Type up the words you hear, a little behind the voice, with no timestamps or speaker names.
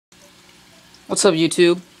What's up,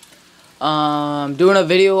 YouTube? Doing a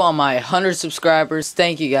video on my 100 subscribers.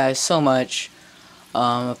 Thank you guys so much.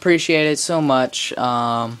 Appreciate it so much.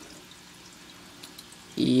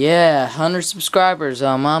 Yeah, 100 subscribers.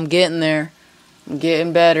 I'm getting there. I'm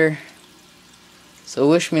getting better. So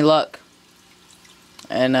wish me luck.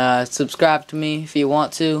 And subscribe to me if you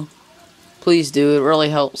want to. Please do. It really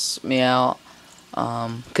helps me out.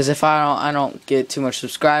 Because if I don't get too much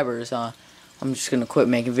subscribers, I'm just gonna quit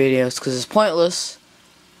making videos because it's pointless.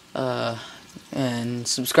 And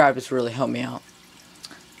subscribers really help me out.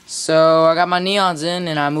 So I got my neons in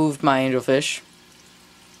and I moved my angelfish.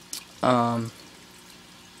 And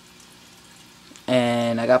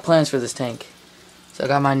I got plans for this tank. So I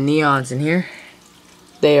got my neons in here.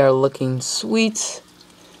 They are looking sweet.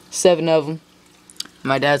 7 of them.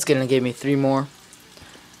 My dad's gonna give me 3 more.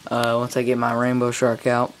 Once I get my rainbow shark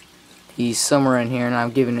out. He's somewhere in here and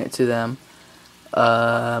I'm giving it to them.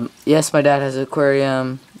 Yes, my dad has an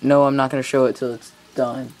aquarium. No, I'm not going to show it till it's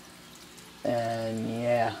done. And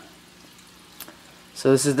yeah.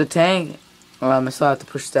 So this is the tank. I still have to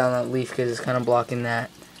push down that leaf because it's kind of blocking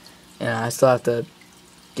that. And I still have to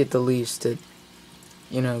get the leaves to,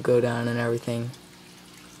 you know, go down and everything.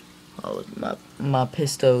 Oh, look, my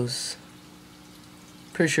pistos.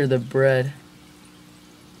 Pretty sure they're bred.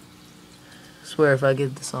 I swear if I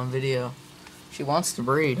get this on video. She wants to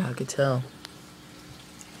breed, I could tell.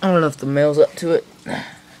 I don't know if the male's up to it.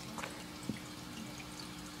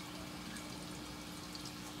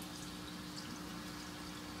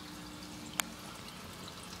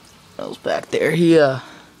 Male's back there. He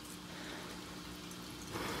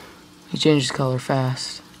changes color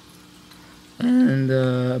fast. And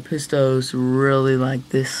pistos really like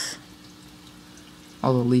this.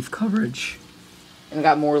 All the leaf coverage. And I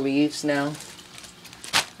got more leaves now.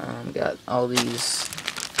 Got all these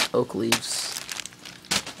oak leaves.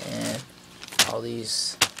 And all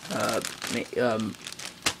these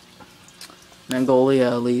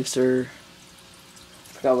Magnolia leaves, or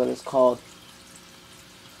I forgot what it's called.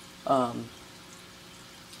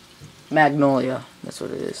 Magnolia, that's what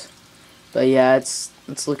it is. But yeah, it's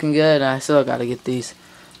looking good. I still gotta get these.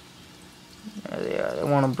 They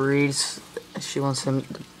want to breed. She wants them,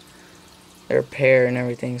 their pair and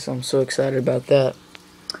everything. So I'm so excited about that.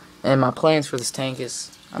 And my plans for this tank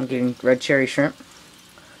is I'm getting red cherry shrimp.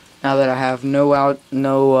 Now that I have no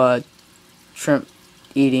shrimp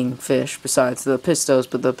eating fish besides the pistos,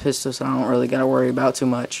 but the pistos I don't really gotta worry about too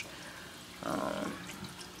much.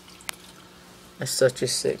 That's such a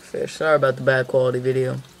sick fish. Sorry about the bad quality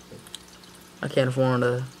video. I can't afford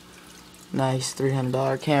a nice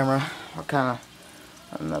 $300 camera. We're kinda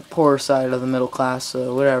on the poor side of the middle class,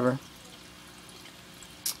 so whatever.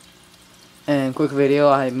 And quick video,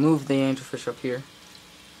 I moved the angelfish up here.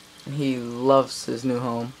 And he loves his new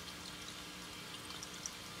home.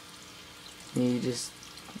 He just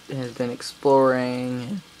has been exploring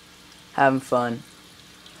and having fun.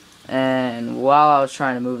 And while I was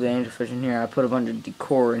trying to move the angelfish in here, I put a bunch of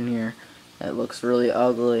decor in here that looks really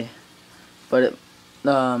ugly. But it,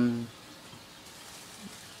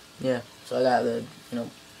 yeah. So I got the,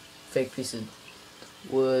 fake piece of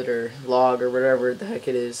wood or log or whatever the heck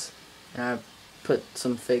it is, and I put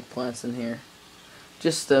some fake plants in here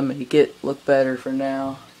just to make it look better for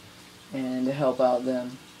now and to help out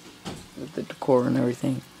them with the decor and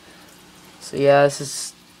everything. So yeah,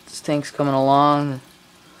 this tank's coming along.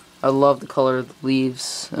 I love the color of the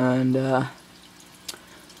leaves, and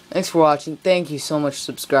thanks for watching. Thank you so much,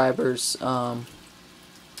 subscribers. I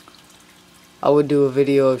would do a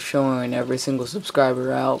video of showing every single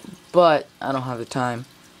subscriber out, but I don't have the time,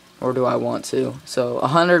 or do I want to. So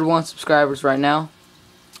 101 subscribers right now,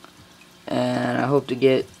 and I hope to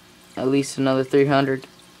get at least another 300.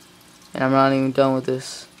 And I'm not even done with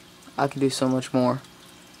this. I can do so much more.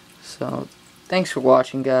 So thanks for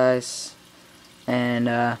watching, guys, and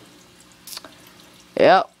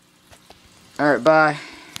yeah. Alright, bye.